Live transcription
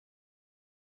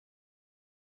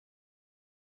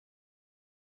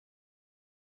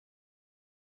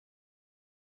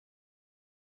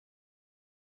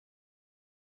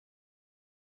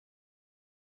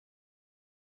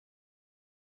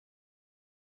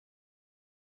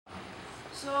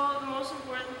So the most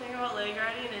important thing about leg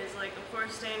riding is, like, of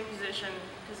course, stay in position.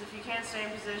 Because if you can't stay in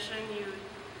position,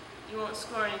 you won't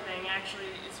score anything. Actually,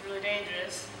 it's really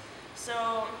dangerous.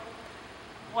 So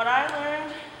what I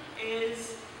learned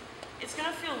is it's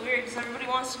gonna feel weird because everybody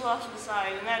wants to go off to the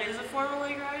side, and that is a form of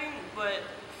leg riding. But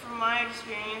from my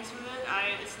experience with it,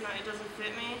 it doesn't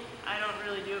fit me. I don't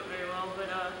really do it very well. But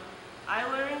I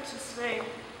learned to stay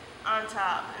on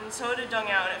top, and so did Dong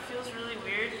Yao. It feels really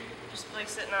weird, just like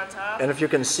sitting on top. And if you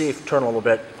can see, turn a little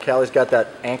bit, Callie's got that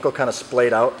ankle kind of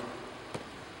splayed out.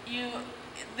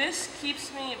 This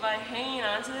keeps me, by hanging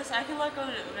onto this, I can let go of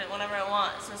it whenever I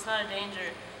want, so it's not a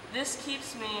danger. This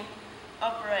keeps me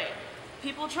upright.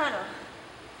 People try to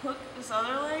hook this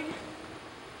other leg,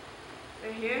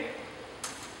 right here,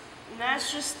 and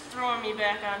that's just throwing me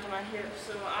back onto my hip,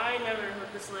 so I never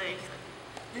hook this leg.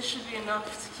 This should be enough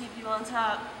to keep you on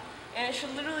top, and it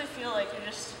should literally feel like you're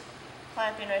just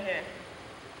clamping right here.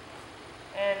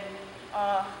 And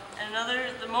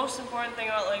the most important thing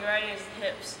about leg riding is the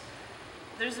hips.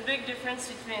 There's a big difference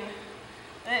between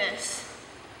this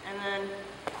and then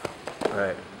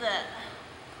that.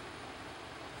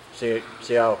 See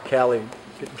how Callie,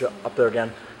 up there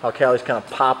again, how Callie's kind of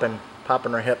popping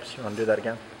her hips. You want to do that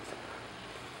again?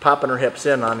 Popping her hips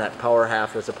in on that power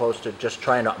half as opposed to just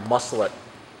trying to muscle it.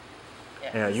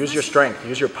 Yeah, You know, use your strength,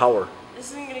 use your power.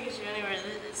 This isn't going to get you anywhere.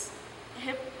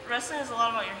 Wrestling is a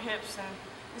lot about your hips, and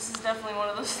this is definitely one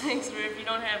of those things where if you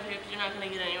don't have hips, you're not going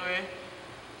to get anywhere.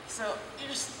 So you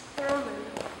just throw them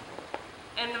in.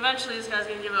 And eventually this guy's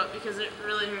going to give up because it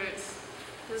really hurts.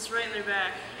 Because it's right in their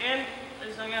back. And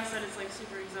as Dong Yao said, it's like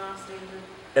super exhausting.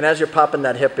 And as you're popping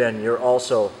that hip in, you're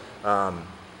also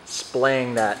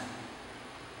splaying that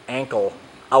ankle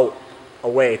out,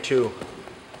 away too.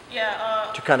 Yeah.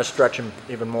 To kind of stretch him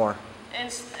even more. And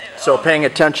so paying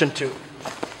attention to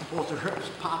both her hips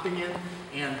popping in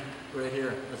and right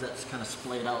here as that's kind of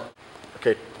splayed out.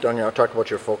 Okay, Dong Yao, talk about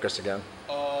your focus again.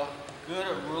 Good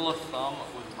rule of thumb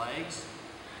with legs,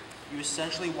 you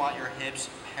essentially want your hips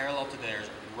parallel to theirs,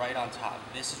 right on top.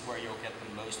 This is where you'll get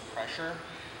the most pressure.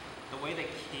 The way that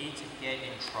kids get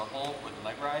in trouble with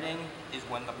leg riding is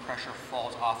when the pressure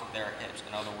falls off of their hips.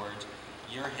 In other words,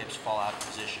 your hips fall out of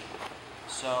position.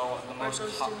 So the most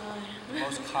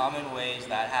common ways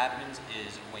that happens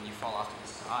is when you fall off to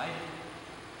the side,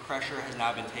 pressure has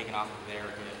now been taken off of their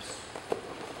hips.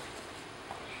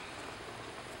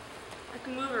 I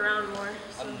can move around more.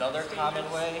 So another common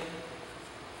way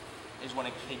is when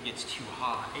a kid gets too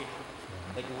high,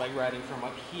 like leg riding from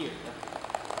up here,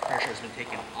 pressure has been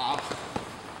taken off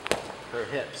her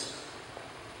hips.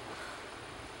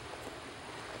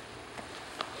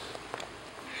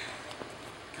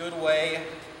 Good way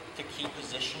to keep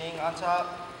positioning on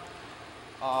top.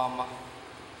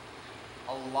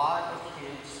 A lot of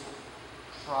kids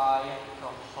try to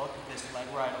hook this leg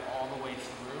ride all the way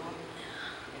through,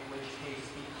 in which case,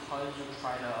 because you're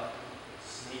trying to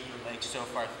snake your legs so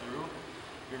far through,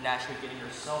 you're naturally getting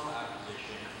yourself out of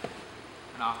position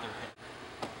and off their hip.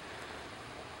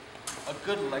 A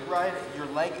good leg ride, your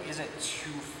leg isn't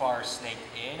too far snaked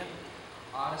in.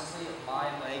 Honestly, my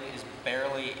leg is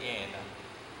barely in.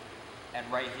 And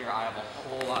right here, I have a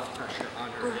whole lot of pressure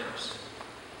on her hips.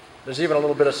 There's even a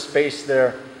little bit of space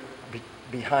there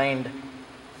behind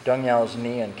Dong Yao's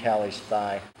knee and Callie's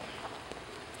thigh.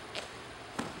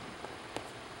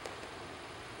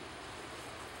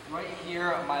 Right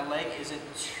here, my leg isn't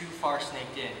too far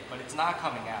snaked in, but it's not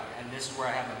coming out. And this is where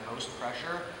I have the most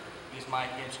pressure because my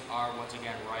hips are, once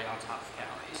again, right on top of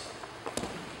Callie's.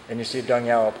 And you see Dong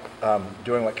Yao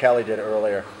doing what Callie did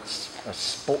earlier.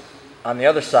 On the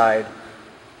other side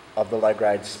of the leg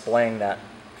ride, splaying that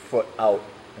foot out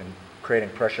and creating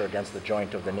pressure against the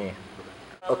joint of the knee.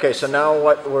 Okay, so now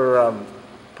what we're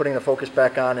putting the focus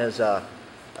back on is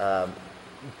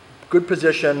good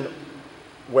position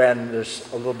when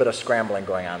there's a little bit of scrambling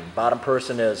going on. Bottom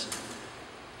person is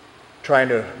trying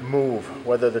to move,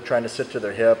 whether they're trying to sit to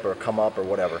their hip or come up or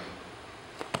whatever.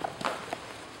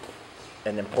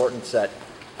 And the importance that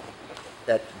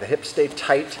the hips stay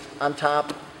tight on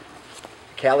top.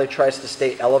 Callie tries to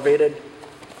stay elevated,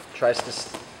 tries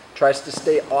to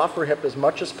stay off her hip as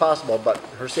much as possible, but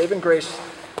her saving grace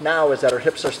now is that her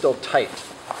hips are still tight.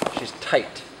 She's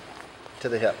tight to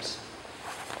the hips.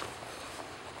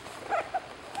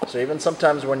 So even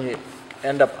sometimes when you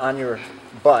end up on your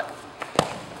butt,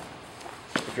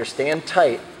 if you're staying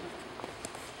tight,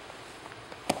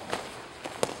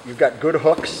 you've got good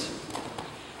hooks,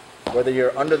 whether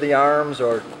you're under the arms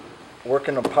or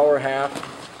working a power half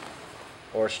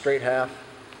or a straight half.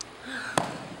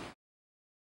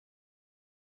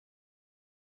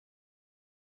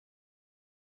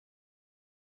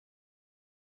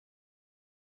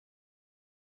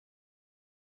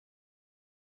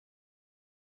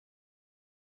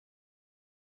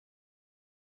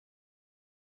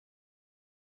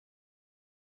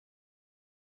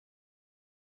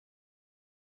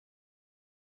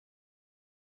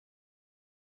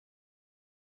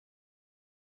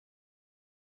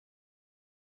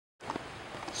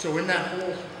 So in that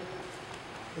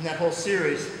whole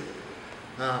series,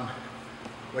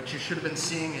 what you should have been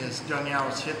seeing is Dong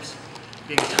Yao's hips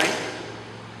being tight,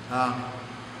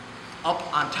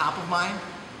 up on top of mine,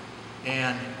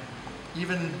 and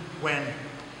even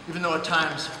though at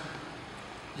times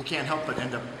you can't help but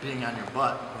end up being on your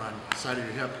butt or on the side of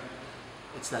your hip,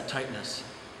 it's that tightness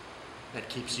that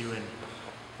keeps you in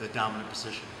the dominant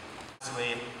position.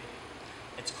 Honestly,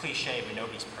 it's cliche, but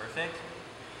nobody's perfect.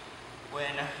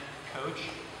 When coach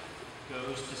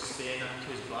goes to spin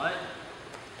to his butt,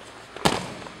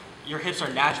 your hips are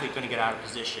naturally going to get out of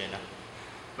position,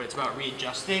 but it's about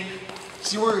readjusting.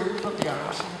 See where you put the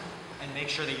arms? And make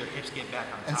sure that your hips get back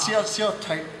on top. And see how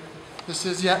tight this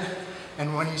is yet?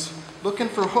 And when he's looking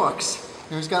for hooks,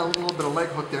 he's got a little bit of leg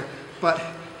hook there, but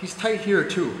he's tight here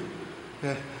too.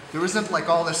 There isn't like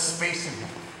all this space in here.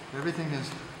 Everything is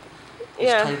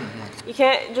tight in here. You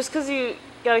can't, just because you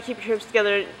gotta keep your hips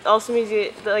together, it also means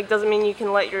doesn't mean you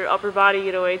can let your upper body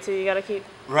get away too. You gotta keep.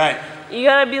 Right. You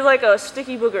gotta be like a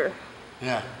sticky booger.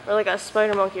 Yeah. Or like a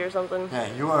spider monkey or something.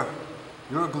 Yeah,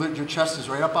 your chest is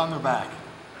right up on their back.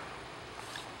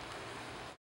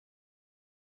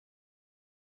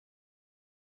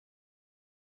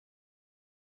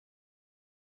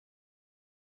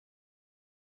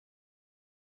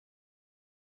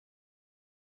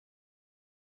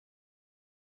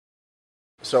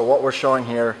 So what we're showing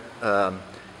here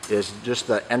is just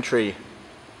the entry,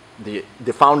 the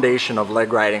foundation of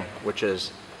leg riding, which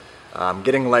is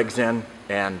getting legs in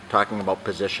and talking about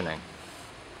positioning.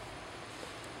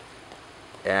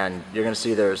 And you're going to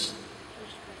see there's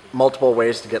multiple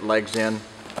ways to get legs in.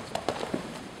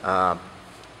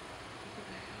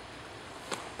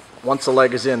 Once the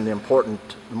leg is in, the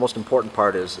most important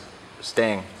part is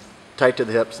staying tight to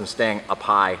the hips and staying up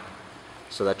high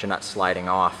so that you're not sliding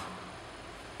off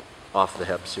the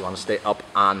hips. You want to stay up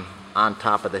on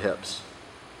top of the hips.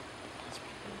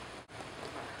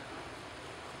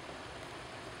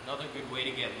 Another good way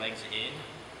to get legs in,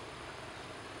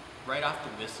 right off the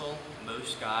whistle,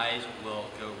 most guys will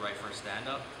go right for a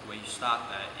stand-up. The way you stop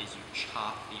that is you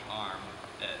chop the arm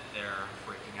that they're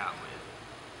breaking out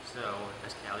with. So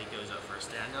as Callie goes up for a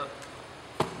stand-up,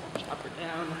 chop her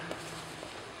down,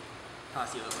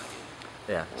 toss the other leg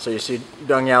in. Yeah, so you see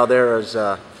Dong Yao there is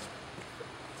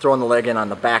throwing the leg in on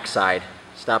the back side,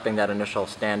 stopping that initial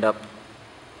stand-up,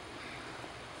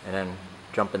 and then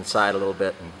jump inside a little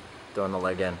bit and throwing the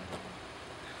leg in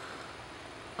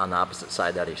on the opposite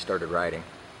side that he started riding.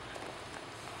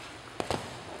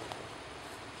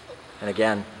 And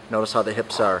again, notice how the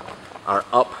hips are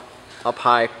up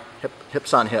high,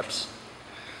 hips on hips,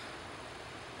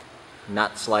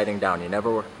 not sliding down. You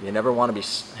never want to be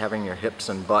having your hips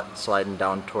and butt sliding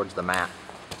down towards the mat.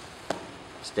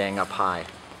 Staying up high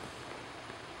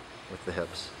with the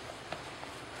hips.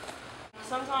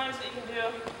 Sometimes what you can do,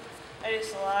 I do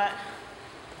this a lot,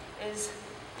 is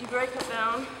you break them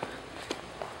down,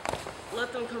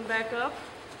 let them come back up,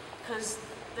 because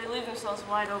they leave themselves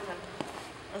wide open.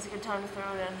 That's a good time to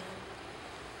throw it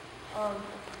in.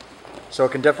 So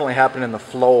it can definitely happen in the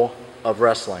flow of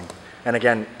wrestling. And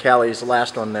again, Callie's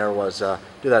last one there was,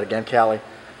 do that again, Callie.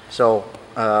 So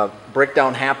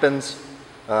breakdown happens,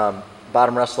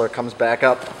 bottom wrestler comes back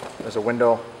up, there's a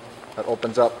window that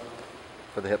opens up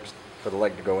for the hips, for the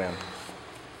leg to go in.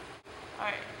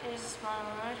 Alright, here's the spiral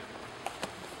ride.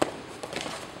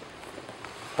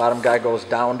 Bottom guy goes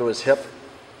down to his hip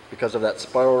because of that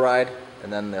spiral ride,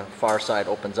 and then the far side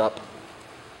opens up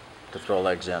to throw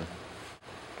legs in.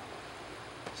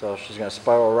 So she's going to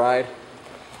spiral ride,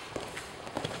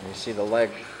 and you see the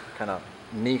leg kind of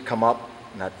knee come up,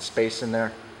 and that space in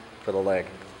there for the leg.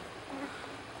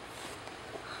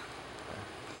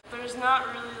 There's not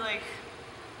really like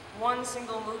one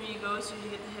single move you go to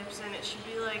get the hips in. It should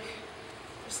be like,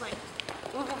 just like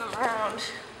moving them around.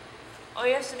 All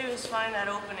you have to do is find that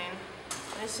opening.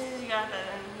 And as soon as you got that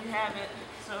in, you have it.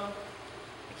 So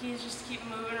the key is just to keep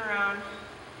moving around,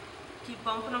 keep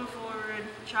bumping them forward,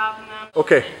 chopping them.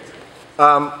 Okay.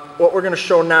 What we're going to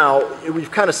show now,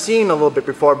 we've kind of seen a little bit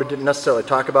before but didn't necessarily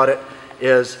talk about it,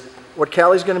 is what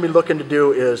Callie's going to be looking to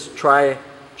do is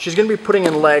she's going to be putting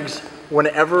in legs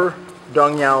whenever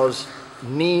Dong Yao's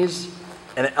knees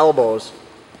and elbows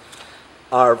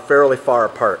are fairly far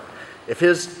apart. If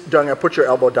Dong Yao, put your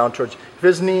elbow down towards, if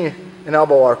his knee and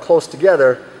elbow are close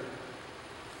together,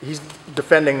 he's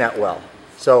defending that well.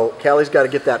 So Callie's got to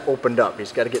get that opened up.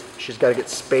 She's got to get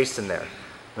space in there.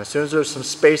 And as soon as there's some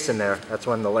space in there, that's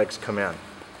when the legs come in.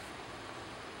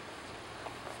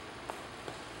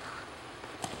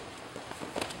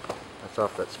 That's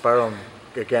off that spiral.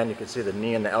 Again, you can see the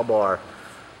knee and the elbow are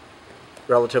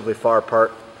relatively far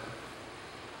apart.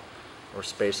 where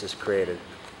space is created.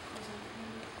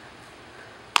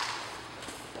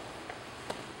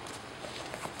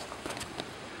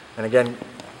 And again,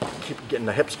 keep getting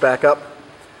the hips back up.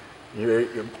 Your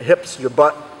hips, your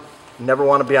butt, never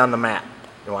want to be on the mat.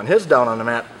 You want his down on the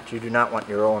mat, but you do not want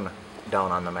your own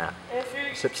down on the mat.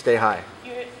 Hips stay high.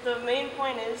 The main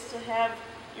point is to have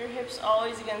your hips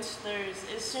always against theirs.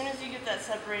 As soon as you get that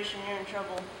separation, you're in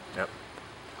trouble. Yep.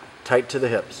 Tight to the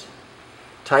hips.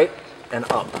 Tight and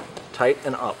up. Tight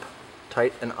and up.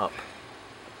 Tight and up.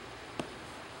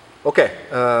 Okay.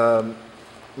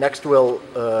 Next we'll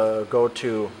go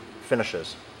to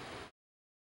finishes.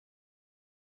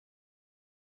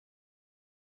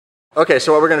 Okay,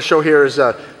 so what we're going to show here is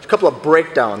a couple of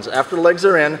breakdowns. After the legs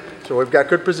are in, so we've got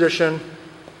good position.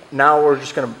 Now we're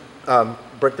just going to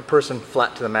break the person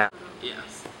flat to the mat.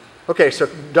 Yes. Okay, so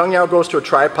Dong Yao goes to a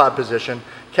tripod position.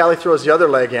 Callie throws the other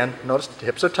leg in. Notice the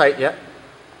hips are tight yet.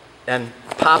 And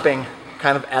popping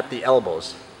kind of at the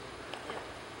elbows.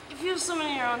 If you have someone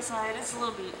on your own side, it's a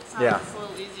little bit it's a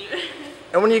little easier.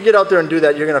 And when you get out there and do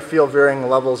that, you're going to feel varying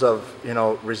levels of,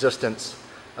 resistance.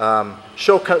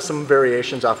 Show some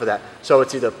variations off of that. So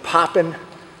it's either popping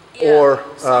or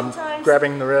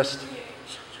grabbing the wrist.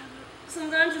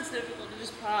 Sometimes it's difficult to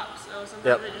just pop, so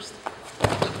sometimes I just...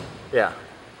 Yeah.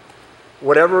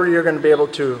 Whatever you're going to be able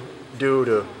to do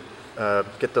to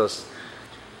get those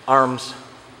arms,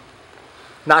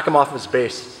 knock him off his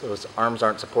base so his arms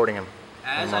aren't supporting him.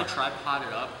 As I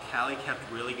tripoded up, Callie kept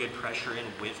really good pressure in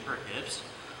with her hips.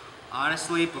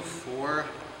 Honestly, before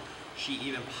she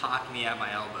even popped me at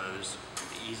my elbows,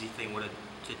 the easy thing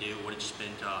to do would have just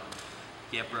been to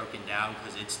get broken down,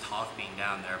 because it's tough being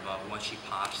down there, but once she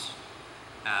pops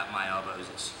at my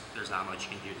elbows, there's not much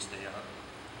you can do to stay up.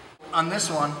 On this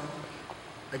one,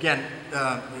 again,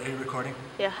 are you recording?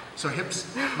 Yeah. So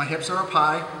my hips are up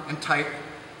high and tight,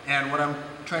 and what I'm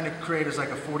trying to create is like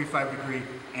a 45-degree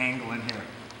angle in here.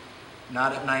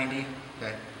 Not at 90,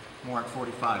 okay, more at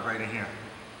 45, right in here.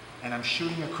 And I'm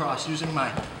shooting across using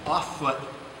my off foot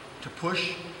to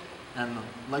push, and the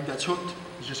leg that's hooked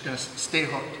is just going to stay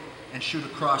hooked and shoot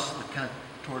across kind of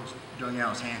towards Dong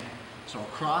Yao's hand. So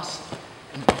across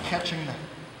and catching the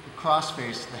cross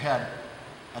face, the head,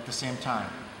 at the same time.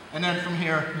 And then from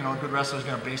here, a good wrestler is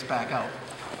going to base back out.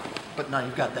 But now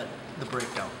you've got the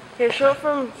breakdown. Here, show it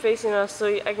from facing us so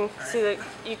I can see that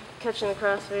you catching the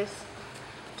cross face.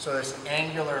 So there's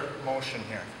angular motion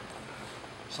here.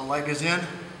 So leg is in,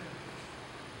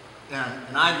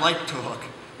 and I like to hook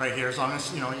right here as long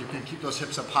as you can keep those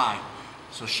hips up high.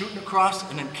 So shooting across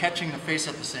and then catching the face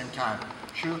at the same time.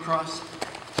 Shoot across,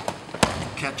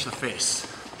 catch the face.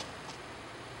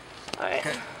 All right.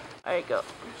 Okay. All right, go.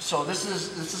 So this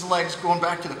is legs going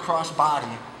back to the cross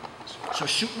body. So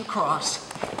shooting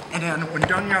across, and then when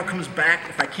Dong Yao comes back,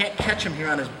 if I can't catch him here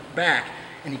on his back,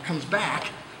 and he comes back,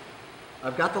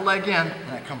 I've got the leg in,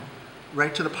 and I come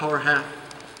right to the power half.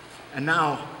 And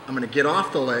now I'm going to get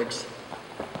off the legs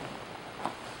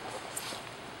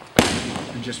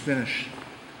and just finish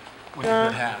with a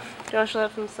good half. Do you want to show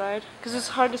that from the side? Because it's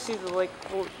hard to see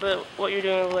what you're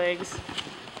doing with legs.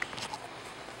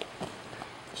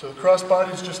 So the cross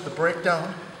body is just the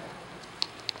breakdown,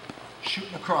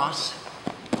 shooting across.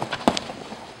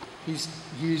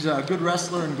 He's a good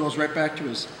wrestler and goes right back to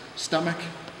his stomach.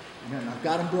 And then I've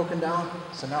got him broken down,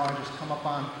 so now I just come up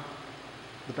on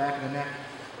the back of the neck,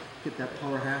 get that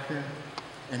power half in,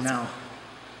 and now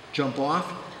jump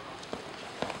off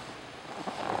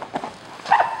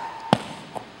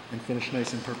and finish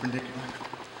nice and perpendicular.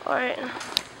 All right.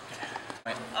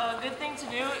 A good thing to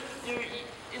do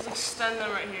is extend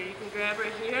them right here. You can grab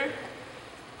right here,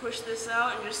 push this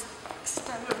out, and just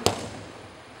extend them.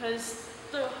 Because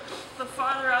the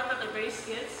farther out that the base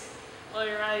gets while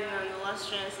you're riding them, the less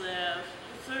chance they have.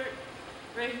 If they're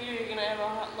right here, you're going to have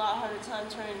a lot harder time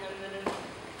turning them than if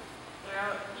they're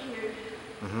out here.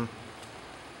 Mm-hmm.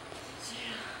 So,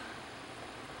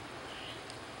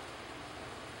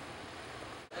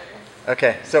 yeah.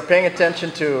 Okay, so paying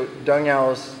attention to Dong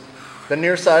Yao's, the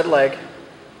near side leg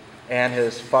and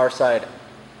his far side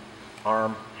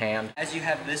arm, hand. As you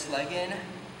have this leg in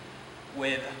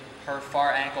with her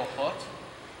far ankle hooked,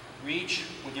 reach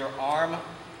with your arm,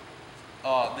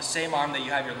 the same arm that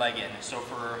you have your leg in. So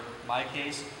for my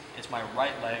case, it's my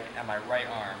right leg and my right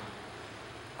arm.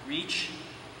 Reach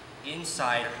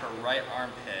inside her right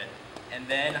armpit, and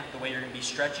then the way you're going to be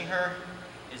stretching her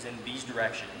is in these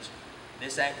directions.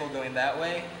 This ankle going that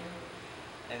way,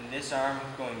 and this arm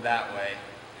going that way.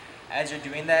 As you're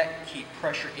doing that, keep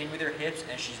pressure in with your hips,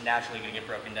 and she's naturally going to get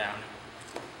broken down.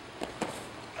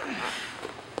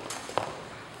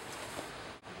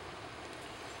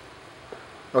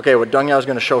 Okay, what Dong Yao is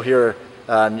going to show here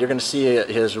you're going to see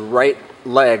his right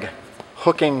leg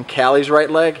hooking Callie's right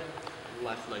leg.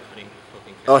 Left leg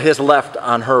hooking. Oh, his left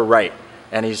on her right.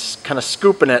 And he's kind of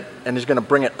scooping it, and he's going to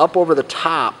bring it up over the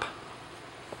top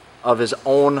of his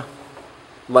own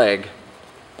leg.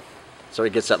 So he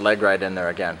gets that leg right in there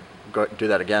again. Go do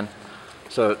that again.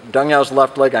 So Dong Yao's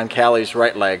left leg on Callie's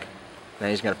right leg. Then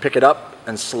he's going to pick it up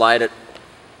and slide it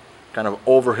kind of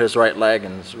over his right leg,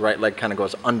 and his right leg kind of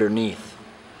goes underneath.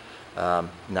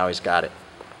 Now he's got it.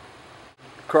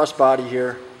 Cross body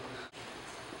here.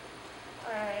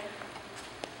 Alright.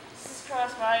 This is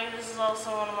cross body. This is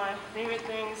also one of my favorite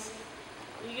things.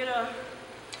 You get a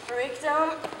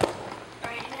breakdown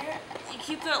right here. You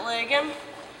keep that leg in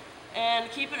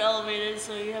and keep it elevated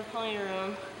so you have plenty of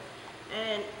room.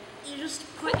 And you just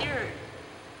put your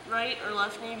right or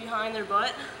left knee behind their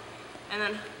butt and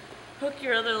then hook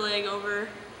your other leg over,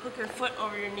 hook your foot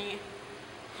over your knee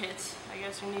pits, I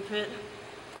guess your knee pit.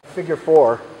 Figure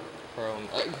 4. Her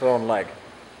own leg.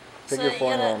 Figure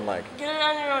 4 on her own leg. Get it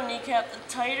on your own kneecap. The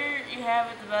tighter you have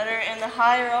it, the better, and the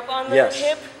higher up on the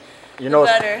hip, you know, the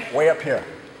better. Way up here.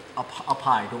 Up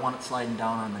high. Don't want it sliding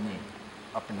down on the knee.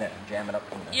 Up in there. Jam it up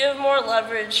in there. You have more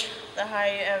leverage the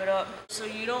higher you have it up. So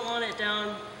you don't want it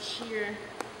down here.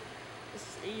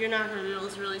 You're not going to be able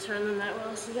to really turn them that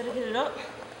well, so you got to get it up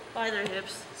by their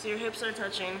hips. So your hips are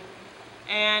touching.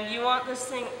 And you want this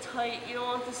thing tight. You don't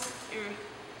want this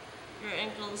your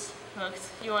ankles hooked.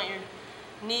 You want your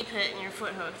knee pit and your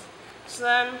foot hooked. So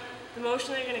then the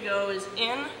motion that you're going to go is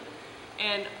in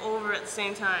and over at the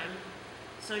same time.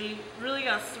 So you really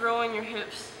got to throw in your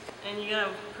hips, and you got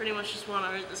to pretty much just want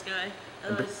to hurt this guy.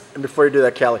 And before you do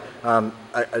that, Callie,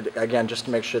 again, just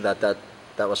to make sure that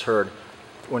was heard,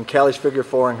 when Callie's figure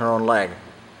 4ing her own leg,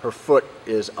 her foot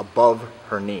is above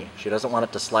her knee. She doesn't want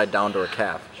it to slide down to her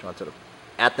calf. She wants it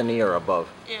at the knee or above.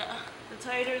 Yeah, the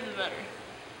tighter the better.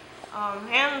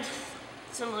 And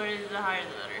similarly, the higher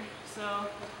the better. So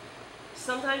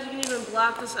sometimes you can even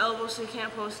block this elbow so you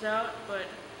can't post out, but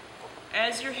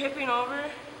as you're hipping over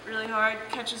really hard,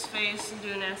 catch his face and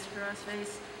do a nasty cross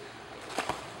face.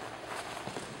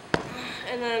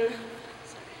 And then,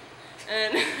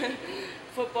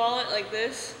 football it like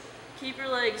this. Keep your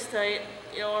legs tight.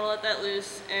 You don't want to let that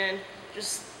loose, and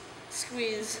just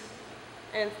squeeze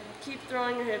and keep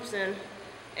throwing your hips in.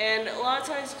 And a lot of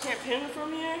times you can't pin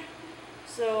from here,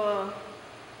 so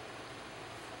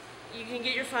you can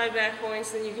get your 5 back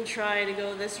points, then you can try to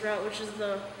go this route, which is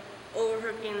the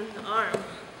overhooking the arm,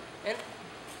 and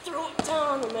throw it down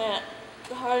on the mat.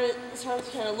 The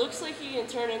hardest kind of looks like he can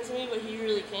turn into me, but he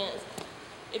really can't.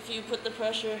 If you put the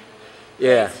pressure.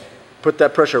 Yeah, right. Put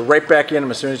that pressure right back in him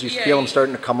as soon as you feel him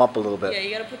starting to come up a little bit. Yeah,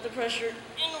 you gotta put the pressure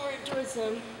inward towards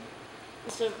him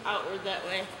instead of outward that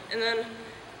way. And then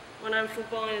when I'm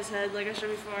footballing his head, like I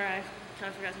showed before, I kind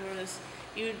of forgot to go over this.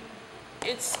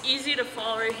 It's easy to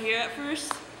fall right here at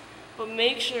first, but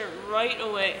make sure right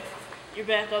away you're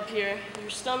back up here. Your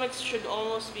stomach should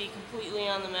almost be completely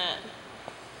on the mat.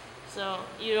 So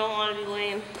you don't want to be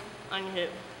laying on your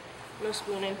hip. No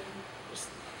spooning. Just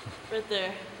right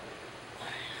there.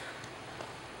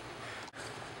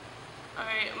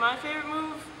 Alright, my favorite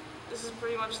move, this is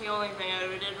pretty much the only thing I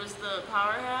ever did, was the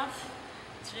power half.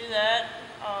 To do that,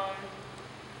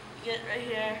 you get right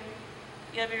here,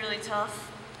 you gotta be really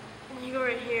tough. And you go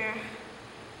right here,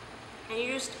 and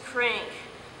you just crank.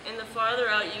 And the farther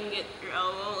out you can get your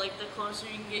elbow, like the closer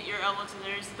you can get your elbow to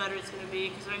theirs, the better it's gonna be.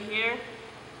 Because right here,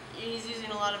 he's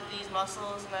using a lot of these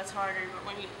muscles, and that's harder. But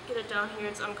when you get it down here,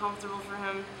 it's uncomfortable for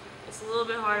him. It's a little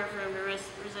bit harder for him to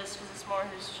resist because it's more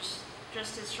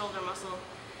just his shoulder muscle.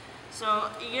 So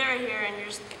you get right here and you're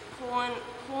just pulling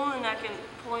the neck and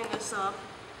pulling this up.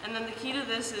 And then the key to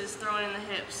this is throwing in the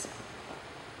hips.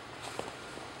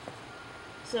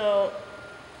 So,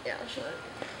 yeah, I'll show it.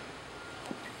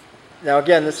 Now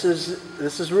again, this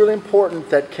is really important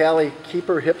that Callie keep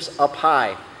her hips up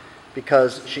high,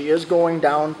 because she is going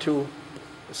down to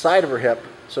the side of her hip,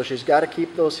 so she's got to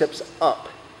keep those hips up.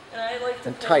 And I like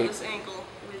to pull tight. this ankle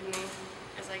with me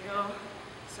as I go.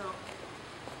 So,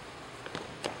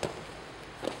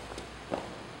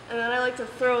 and then I like to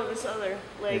throw this other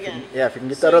leg in. Yeah, if you can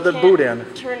get So that other he boot can't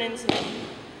in. Turn into me.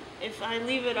 If I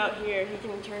leave it out here, he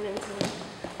can turn into me.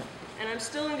 And I'm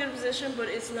still in good position, but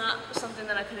it's not something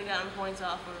that I could have gotten points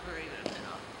off of or even a pin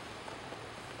off.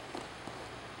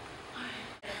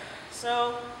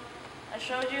 So I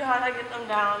showed you how to get them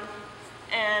down,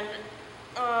 and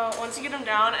once you get them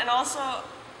down, and also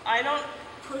I don't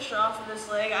push off of this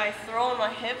leg, I throw in my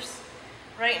hips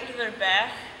right into their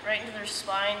back, right into their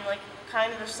spine, like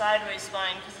kind of their sideways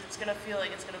spine, because it's going to feel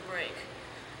like it's going to break.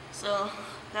 So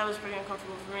that was pretty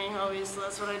uncomfortable for me, always, so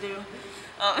that's what I do.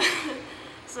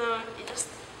 So you just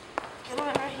get them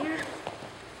right here,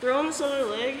 throw on this other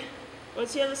leg.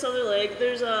 Once you have this other leg,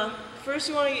 there's first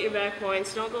you want to get your back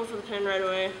points. Don't go for the pin right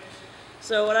away.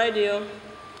 So what I do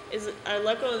is I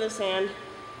let go of this hand,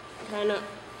 kind of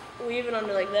weave it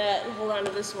under like that, and hold on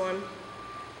to this one.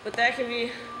 But that can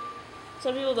be,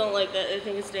 some people don't like that, they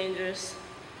think it's dangerous.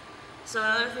 So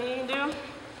another thing you can do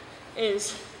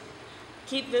is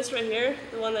keep this right here,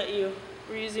 the one that you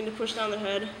were using to push down their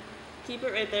head, keep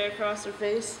it right there across their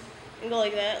face, and go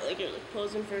like that, like you're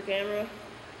posing for a camera,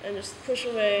 and just push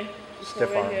away, just go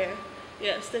right here.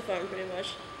 Yeah, stiff arm pretty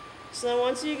much. So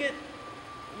once you get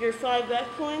your 5 back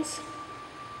points,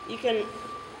 you can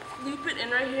loop it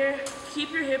in right here,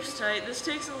 keep your hips tight. This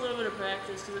takes a little bit of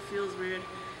practice because it feels weird,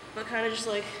 but kind of just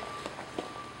like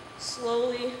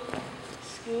slowly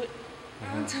scoot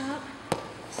on top,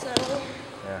 settle.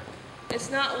 Yeah. It's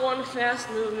not one fast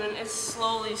movement, it's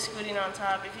slowly scooting on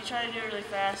top. If you try to do it really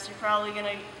fast, you're probably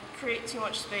gonna create too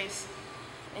much space.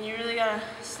 And you really gotta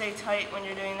stay tight when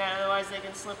you're doing that, otherwise they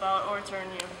can slip out or turn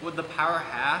you. With the power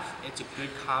half, it's a good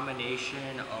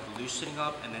combination of loosening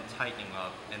up and then tightening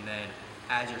up. And then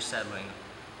as you're settling,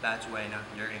 that's when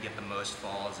you're gonna get the most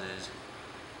falls, is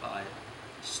by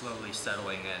slowly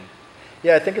settling in.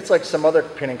 Yeah, I think it's like some other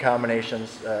pinning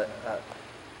combinations.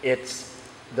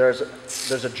 There's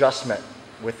adjustment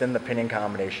within the pinning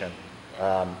combination.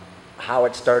 How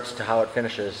it starts to how it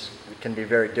finishes can be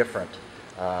very different.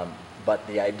 But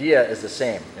the idea is the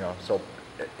same, you know. So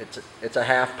it's a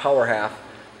half, power half,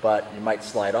 but you might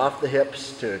slide off the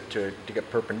hips to get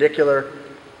perpendicular,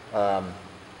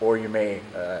 or you may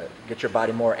get your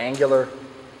body more angular.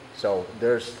 So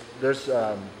there's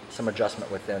some adjustment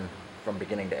within from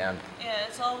beginning to end. Yeah,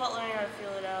 it's all about learning how to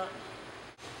feel it out.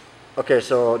 Okay,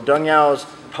 so Dong Yao's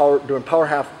doing power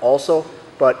half also,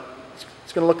 but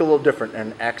it's going to look a little different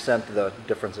and accent the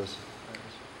differences.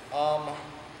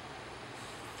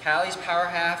 Callie's power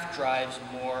half drives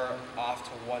more off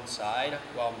to one side,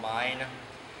 while mine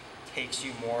takes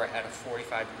you more at a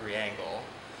 45-degree angle.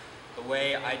 The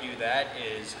way I do that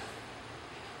is,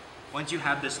 once you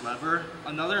have this lever,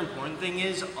 another important thing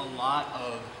is a lot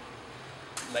of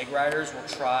leg riders will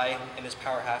try in this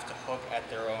power half to hook at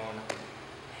their own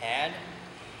hand.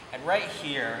 And right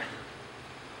here,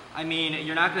 I mean,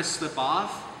 you're not going to slip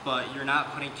off, but you're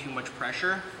not putting too much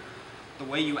pressure. The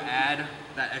way you add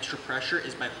that extra pressure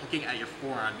is by hooking at your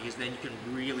forearm, because then you can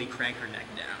really crank her neck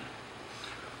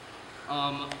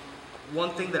down.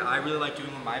 One thing that I really like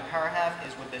doing with my power half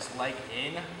is with this leg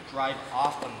in, drive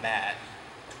off the mat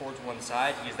towards one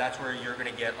side, because that's where you're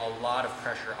going to get a lot of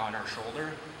pressure on her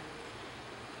shoulder.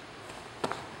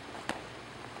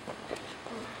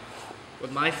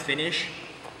 With my finish,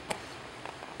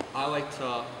 I like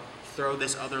to throw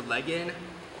this other leg in,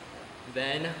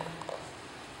 then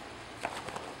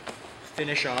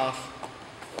finish off.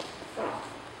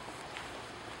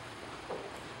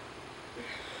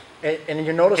 And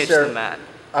you notice there, the mat.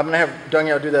 I'm going to have Dong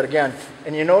Yao do that again,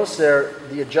 and you notice there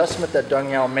the adjustment that Dong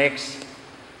Yao makes.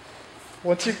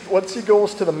 Once he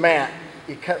goes to the mat,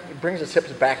 he brings his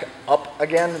hips back up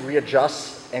again,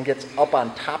 readjusts, and gets up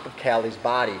on top of Callie's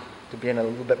body to be in a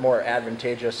little bit more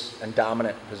advantageous and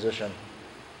dominant position.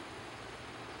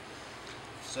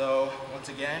 So once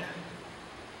again,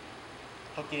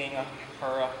 hooking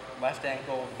her left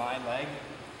ankle with my leg,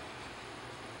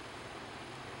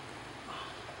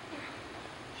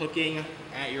 hooking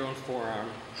at your own forearm,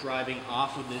 driving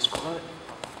off of this foot.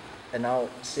 And now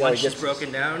see how Once he gets she's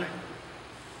broken down,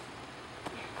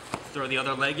 throw the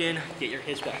other leg in, get your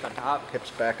hips back on top.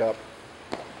 hips back up.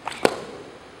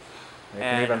 You can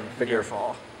And even figure near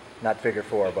fall. not figure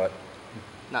 4, but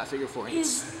Not figure 4.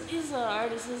 He's an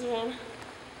artist, man.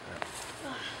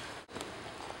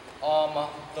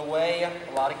 The way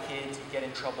a lot of kids get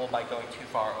in trouble by going too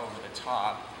far over the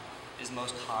top is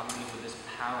most commonly with this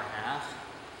power half.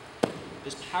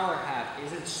 This power half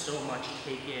isn't so much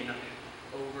taken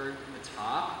over the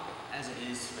top as it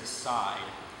is to the side.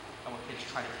 And when kids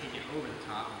try to take it over the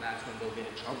top, that's when they'll get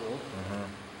in trouble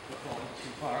for falling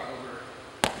too far over.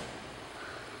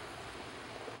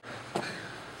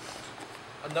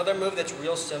 Another move that's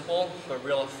real simple but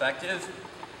real effective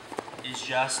is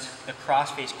just the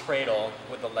cross-face cradle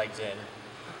with the legs in.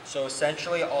 So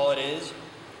essentially all it is,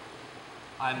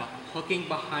 I'm hooking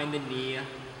behind the knee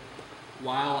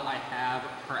while I have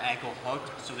her ankle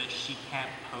hooked so that she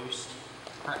can't post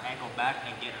her ankle back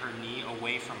and get her knee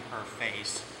away from her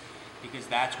face, because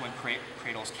that's when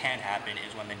cradles can happen,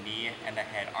 is when the knee and the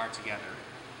head aren't together.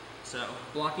 So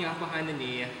blocking off behind the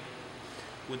knee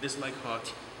with this leg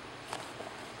hooked,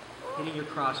 hitting your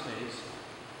crossface,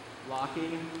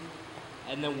 locking,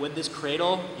 And then with this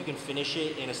cradle, you can finish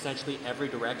it in essentially every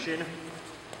direction.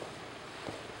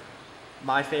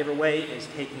 My favorite way is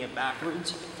taking it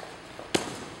backwards.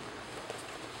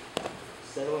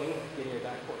 Settling, getting it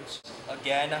backwards.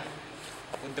 Again,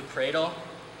 with the cradle,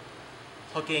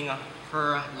 hooking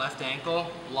her left ankle,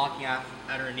 blocking out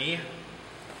at her knee,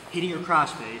 hitting your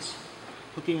crossface,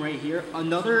 hooking right here.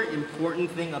 Another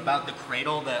important thing about the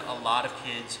cradle that a lot of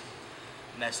kids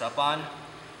mess up on,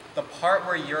 the part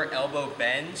where your elbow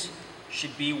bends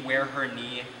should be where her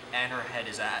knee and her head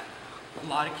is at. A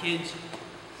lot of kids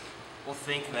will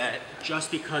think that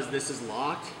just because this is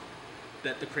locked,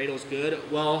 that the cradle's good.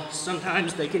 Well,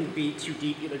 sometimes they can be too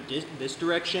deep either this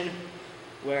direction,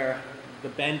 where the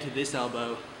bend to this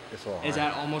elbow is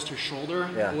at almost her shoulder,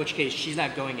 in which case she's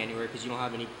not going anywhere because you don't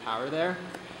have any power there.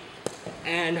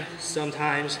 And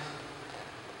sometimes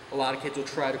a lot of kids will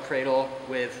try to cradle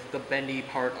with the bendy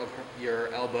part of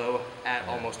your elbow at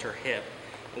almost her hip,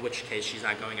 in which case she's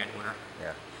not going anywhere.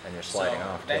 Yeah, and you're sliding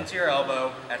off. Bend to your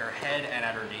elbow at her head and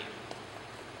at her knee.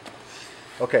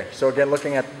 Okay, so again,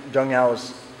 looking at Jung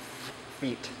Yao's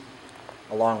feet,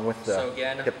 along with the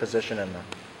hip position and the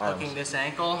arms. Hooking this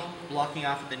ankle, blocking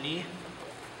off at the knee,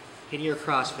 hitting your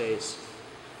crossface.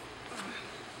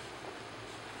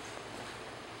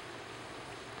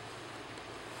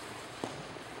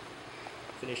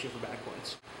 Finishing for back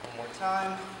points. One more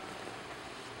time.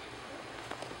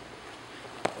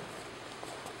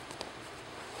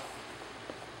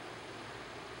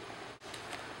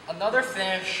 Another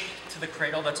finish to the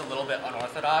cradle that's a little bit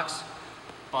unorthodox,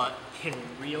 but can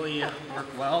really work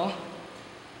well,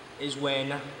 is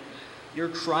when you're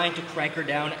trying to crank her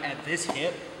down at this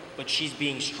hip, but she's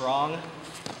being strong,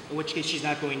 in which case she's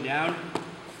not going down.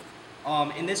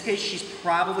 In this case, she's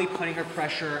probably putting her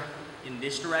pressure in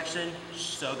this direction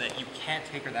so that you can't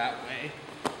take her that way.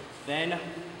 Then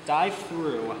dive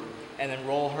through and then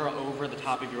roll her over the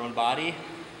top of your own body.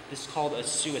 This is called a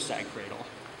suicide cradle.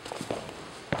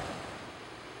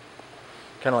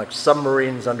 Kind of like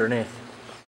submarines underneath.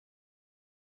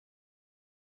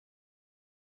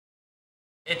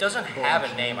 It doesn't have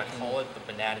a name. I call it the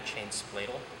banana chain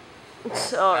spladle.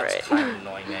 It's alright. That's kind of an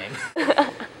annoying name.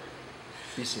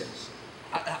 BCS.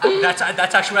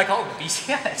 That's actually what I call it,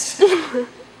 BCS.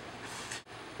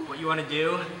 What you want to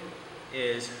do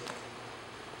is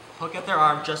hook at their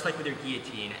arm just like with your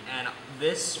guillotine. And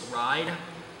this ride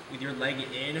with your leg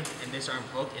in and this arm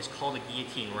hooked is called a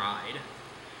guillotine ride.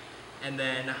 And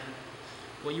then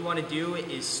what you want to do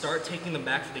is start taking them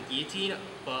back for the guillotine,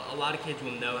 but a lot of kids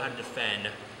will know how to defend,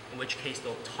 in which case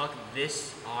they'll tuck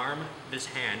this arm, this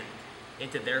hand,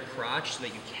 into their crotch so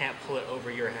that you can't pull it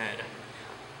over your head.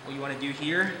 What you want to do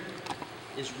here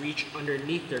is reach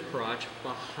underneath their crotch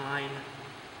behind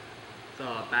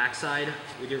the backside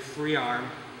with your free arm.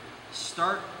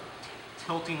 Start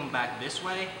tilting them back this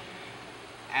way.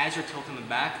 As you're tilting them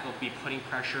back, they'll be putting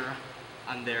pressure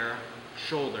on their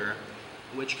shoulder,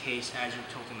 in which case, as you're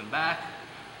tilting them back,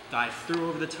 dive through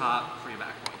over the top for your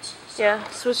back points. So. Yeah,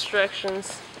 switch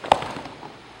directions.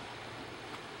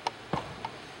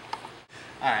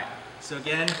 Alright, so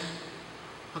again,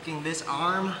 hooking this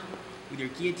arm with your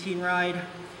guillotine ride.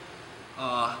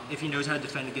 If he knows how to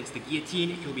defend against the guillotine,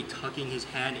 he'll be tucking his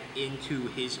hand into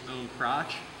his own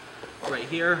crotch. Right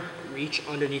here, reach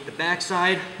underneath the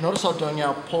backside. Notice how Jung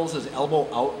Yao pulls his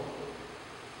elbow out.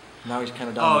 Now he's kind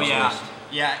of down his wrist.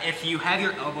 Yeah, if you have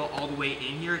your elbow all the way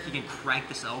in here, he can crank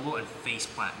this elbow and face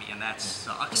plant me, and that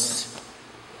sucks.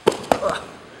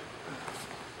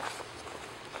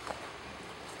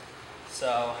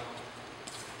 So,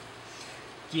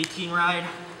 guillotine ride.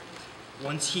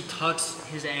 Once he tucks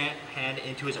his hand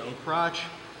into his own crotch,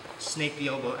 snake the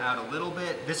elbow out a little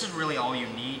bit. This is really all you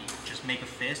need. Just make a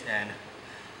fist, and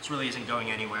this really isn't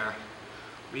going anywhere.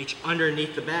 Reach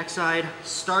underneath the backside,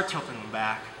 start tilting them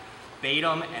back, bait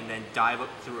them, and then dive up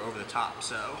through over the top.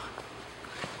 So,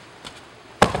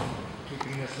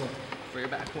 keeping this up for your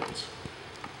back points.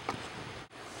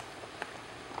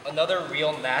 Another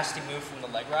real nasty move from the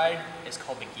leg ride is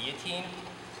called the guillotine.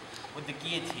 With the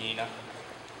guillotine,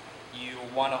 you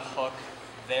want to hook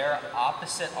their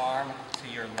opposite arm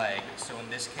to your leg. So in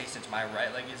this case, since my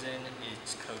right leg is in,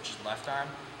 it's coach's left arm.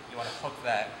 You want to hook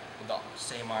that with the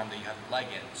same arm that you have the leg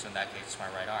in. So in that case, it's my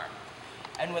right arm.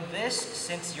 And with this,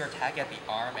 since you're attacking at the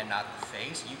arm and not the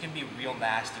face, you can be real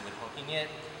nasty with hooking it,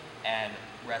 and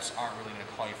refs aren't really going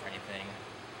to call you for anything.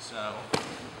 So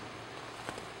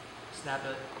snap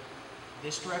it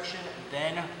this direction.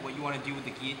 Then what you want to do with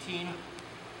the guillotine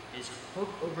is hook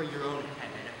over your own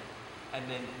head and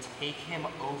then take him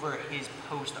over his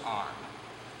post arm.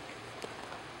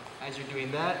 As you're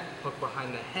doing that, hook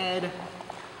behind the head,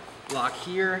 lock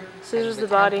here. Scissors and the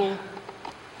body. temple.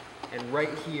 And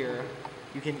right here,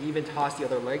 you can even toss the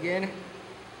other leg in,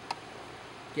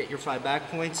 get your 5 back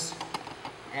points,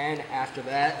 and after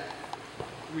that,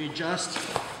 readjust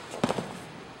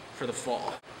for the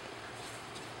fall.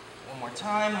 One more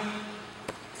time.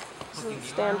 This Hooking is the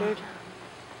standard. arm,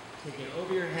 taking it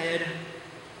over your head,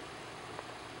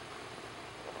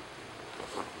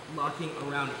 locking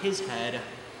around his head,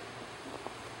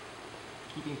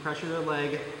 keeping pressure to the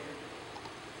leg,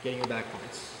 getting your back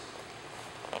points.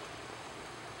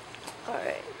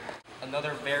 Alright.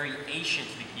 Another variation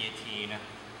to the guillotine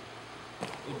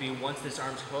would be once this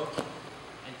arm's hooked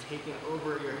and taken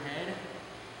over your head,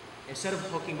 instead of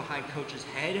hooking behind coach's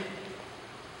head,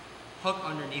 hook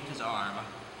underneath his arm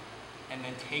and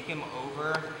then take him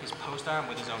over his post arm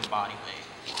with his own body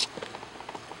weight.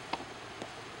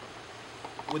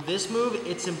 With this move,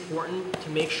 it's important to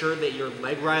make sure that your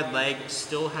leg ride leg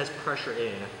still has pressure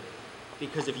in,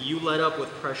 because if you let up with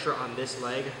pressure on this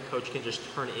leg, coach can just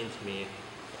turn it into me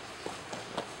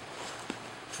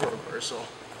for reversal.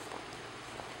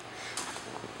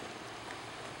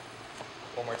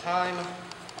 One more time.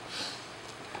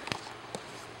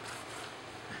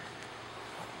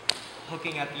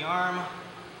 Hooking at the arm,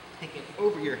 taking it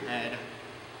over your head,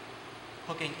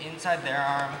 hooking inside their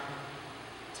arm,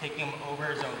 taking him over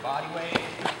his own body weight,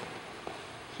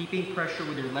 keeping pressure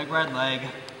with your leg ride leg.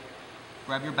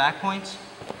 Grab your back points,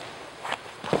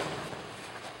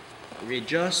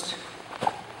 readjust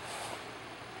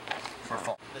for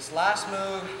fall. This last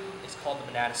move is called the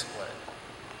banana split.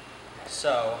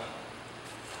 So,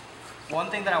 one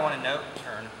thing that I want to note,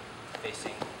 turn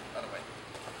facing the other way.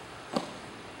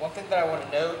 One thing that I want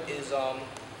to note is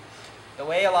the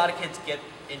way a lot of kids get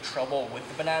in trouble with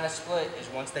the banana split is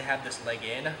once they have this leg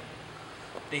in,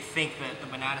 they think that the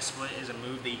banana split is a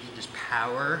move that you can just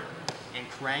power and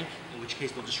crank, in which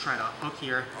case they'll just try to hook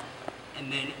here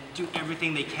and then do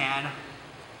everything they can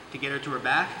to get her to her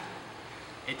back.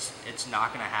 It's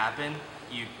not going to happen.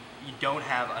 You don't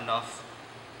have enough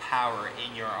power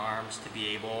in your arms to be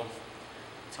able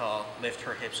to lift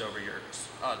her hips over yours.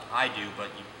 I do, but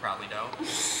you probably don't.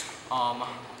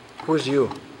 Who's you?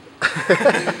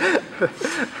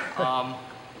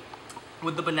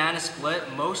 With the banana split,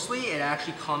 mostly it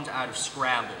actually comes out of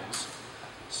scrambles.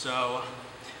 So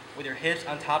with your hips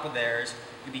on top of theirs,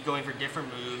 you'll be going for different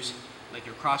moves, like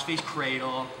your cross-face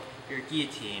cradle, your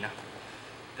guillotine.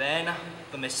 Then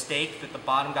the mistake that the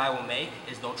bottom guy will make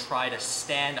is they'll try to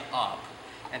stand up,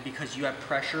 and because you have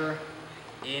pressure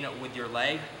in with your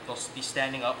leg, they'll be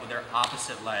standing up with their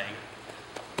opposite leg.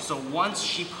 So once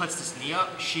she puts this knee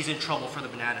up, she's in trouble for the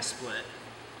banana split.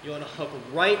 You want to hook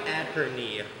right at her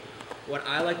knee. What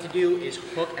I like to do is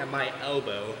hook at my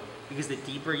elbow, because the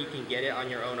deeper you can get it on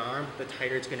your own arm, the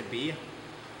tighter it's going to be.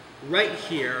 Right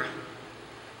here,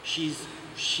 she's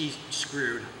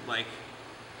screwed. Like,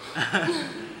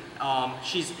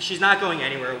 she's not going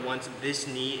anywhere once this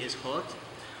knee is hooked.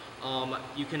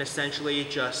 You can essentially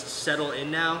just settle in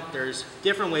now. There's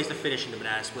different ways to finish in the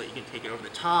banana split. You can take it over the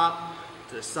top,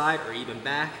 to the side, or even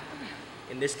back.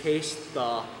 In this case,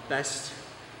 the best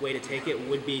way to take it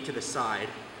would be to the side.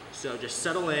 So just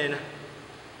settle in.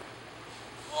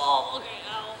 Oh, okay,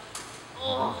 ow.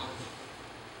 Oh.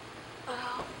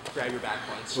 Ow. Grab your back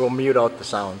points. We'll mute out the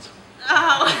sounds.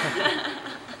 Ow.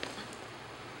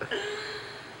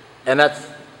 And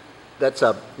that's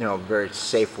a very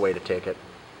safe way to take it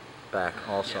back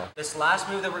also. Yeah. This last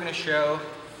move that we're going to show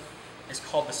is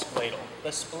called the spladle. The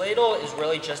spladle is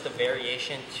really just a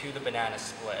variation to the banana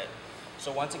split.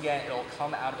 So once again, it'll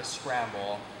come out of a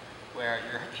scramble where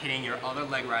you're hitting your other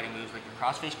leg riding moves like your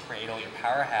cross-face cradle, your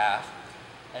power half,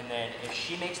 and then if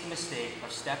she makes the mistake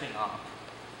of stepping up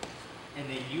and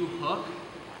then you hook,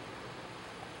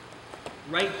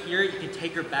 right here you can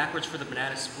take her backwards for the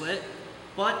banana split,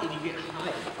 but if you get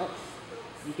high up,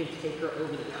 you can take her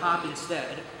over the top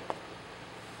instead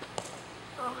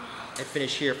and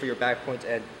finish here for your back points,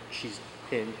 and she's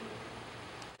pinned.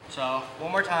 So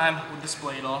one more time with the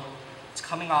spladle. It's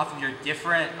coming off of your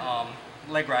different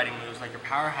leg riding moves like your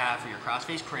power half or your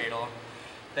cross-face cradle.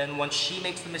 Then once she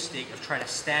makes the mistake of trying to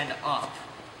stand up,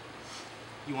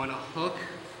 you want to hook,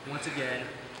 once again,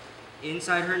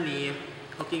 inside her knee,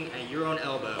 hooking at your own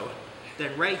elbow.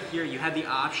 Then right here, you have the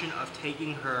option of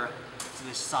taking her to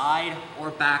the side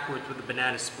or backwards with the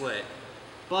banana split.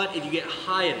 But if you get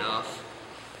high enough,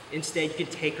 instead you can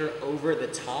take her over the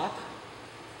top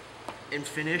and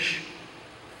finish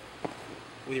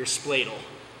with your spladle.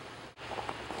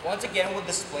 Once again with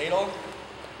the spladle,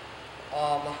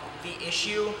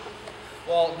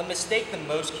 the mistake that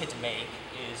most kids make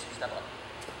is, step up.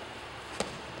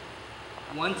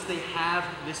 once they have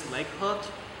this leg hooked,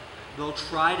 they'll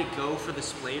try to go for the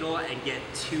spladle and get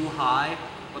too high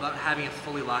without having it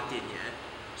fully locked in yet.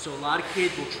 So a lot of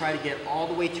kids will try to get all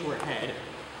the way to her head.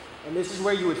 And this is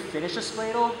where you would finish a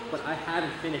spladle, but I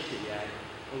haven't finished it yet,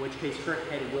 in which case her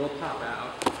head will pop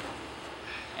out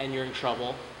and you're in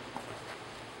trouble.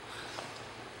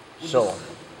 So,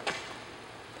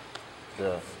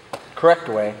 the correct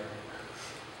way.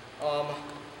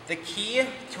 The key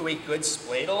to a good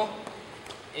spladle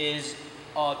is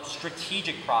a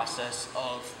strategic process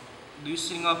of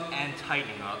loosening up and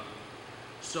tightening up.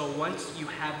 So once you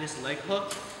have this leg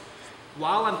hooked,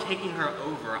 while I'm taking her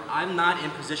over, I'm not in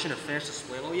position to finish the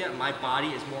spladle yet. My body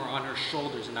is more on her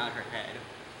shoulders and not her head.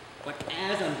 But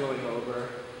as I'm going over,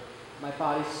 my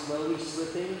body's slowly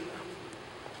slipping.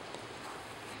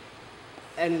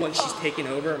 And once she's taken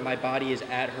over, my body is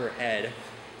at her head,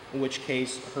 in which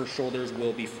case her shoulders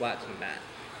will be flat to the mat.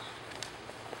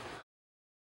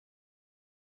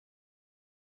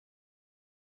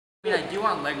 I mean, I do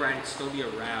want leg riding to still be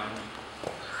around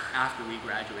after we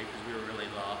graduate, because we were really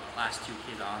the last two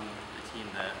kids on the team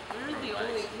that We were the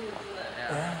only kids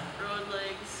that rode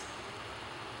legs.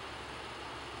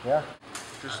 Yeah.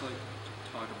 Just like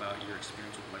talk about your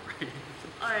experience with leg riding.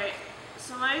 Alright,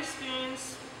 so my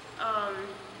experience,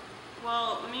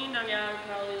 well, me and Doug are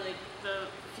probably like the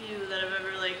few that have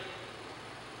ever like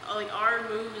our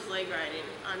move is leg riding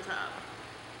on top.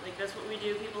 Like that's what we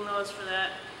do, people know us for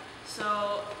that.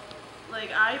 So,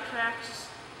 like I practiced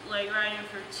leg riding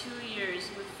for 2 years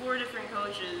with 4 different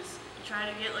coaches to try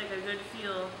to get like a good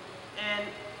feel. And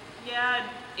yeah,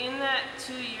 in that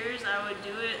 2 years I would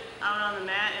do it out on the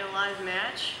mat in a live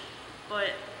match, but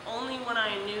only when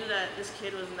I knew that this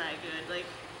kid wasn't that good, like,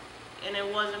 and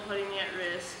it wasn't putting me at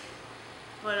risk.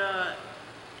 But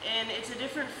and it's a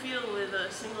different feel with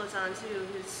singlets on too.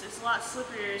 It's a lot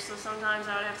slipperier, so sometimes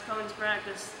I would have to come into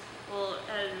practice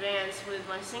at advance with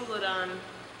my singlet on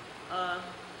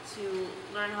to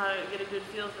learn how to get a good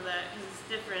feel for that, because it's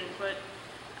different. But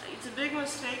it's a big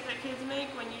mistake that kids make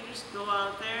when you just go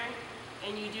out there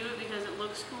and you do it because it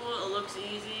looks cool, it looks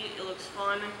easy, it looks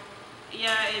fun.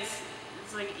 Yeah, it's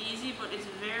like easy, but it's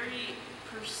very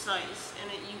precise, and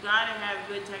you gotta have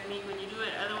good technique when you do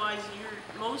it, otherwise you're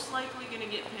most likely gonna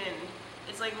get pinned.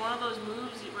 It's like one of those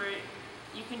moves where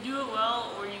you can do it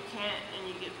well or you can't and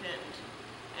you get pinned.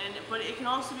 But it can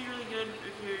also be really good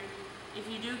if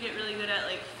you do get really good at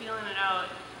like feeling it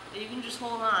out, that you can just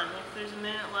hold on. If there's a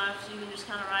minute left, you can just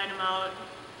kind of ride them out,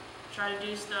 try to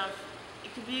do stuff.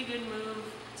 It could be a good move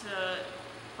to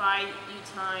buy you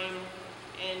time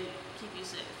and keep you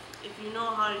safe if you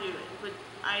know how to do it. But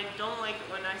I don't like it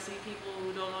when I see people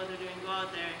who don't know what they're doing go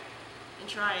out there and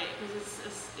try it, because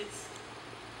it's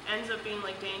ends up being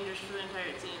like dangerous for the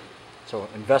entire team. So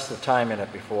invest the time in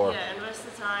it before. Yeah, invest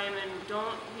the time and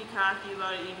don't be cocky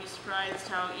about it. You'd be surprised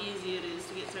how easy it is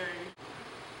to get turned.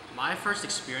 My first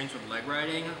experience with leg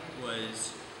riding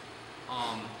was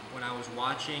when I was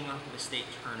watching the state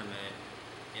tournament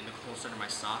in the Cole Center my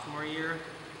sophomore year,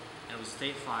 and it was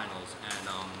state finals, and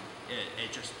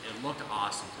it looked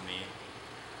awesome to me.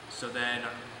 So then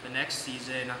the next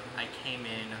season I came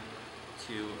in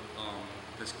to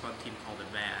this club team called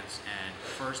Advance, and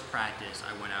first practice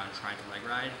I went out and tried to leg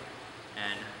ride,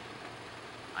 and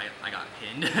I got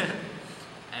pinned.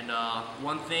 And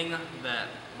one thing that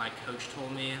my coach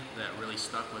told me that really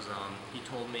stuck was he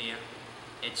told me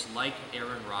it's like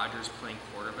Aaron Rodgers playing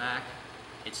quarterback.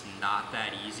 It's not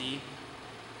that easy.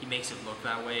 He makes it look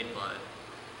that way, but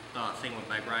the thing with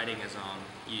leg riding is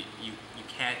you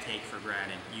can't take for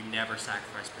granted. You never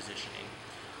sacrifice positioning.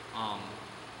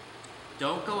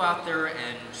 Don't go out there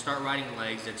and start riding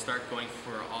legs and start going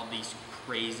for all these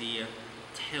crazy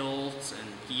tilts and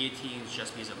guillotines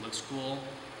just because it looks cool.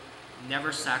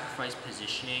 Never sacrifice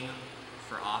positioning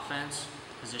for offense.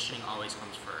 Positioning always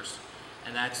comes first.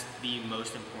 And that's the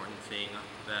most important thing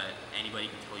that anybody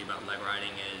can tell you about leg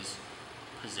riding is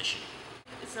positioning.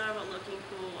 It's not about looking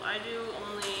cool. I do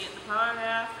only the power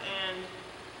half and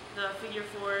the figure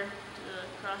 4 to the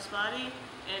crossbody,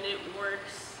 and it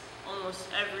works almost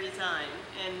every time.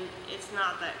 And it's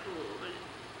not that cool, but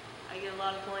I get a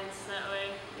lot of points that way,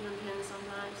 even pins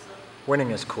sometimes. So. Winning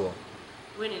is cool.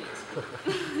 Winning is cool.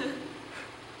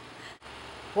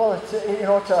 Well, it's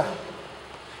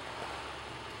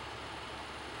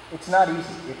not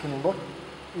easy. It can look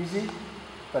easy,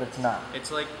 but it's not.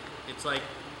 It's like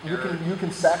you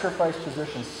can sacrifice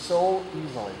positions so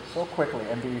easily, so quickly,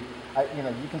 and you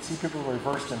can see people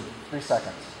reversed in 3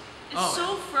 seconds. It's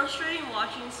so frustrating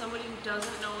watching somebody who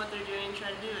doesn't know what they're doing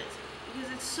try to do it,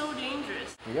 because it's so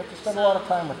dangerous. You have to spend a lot of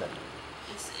time with it.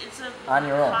 It's a On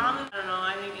your own. common, I don't know,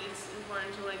 I think it's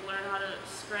important to like learn how to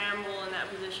scramble in that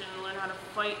position and learn how to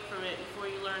fight from it before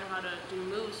you learn how to do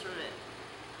moves from it.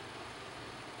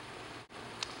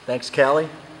 Thanks, Callie.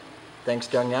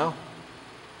 Thanks, Yao.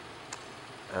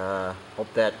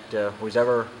 Hope that who's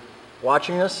ever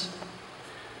watching this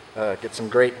get some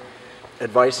great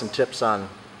advice and tips on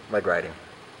leg riding.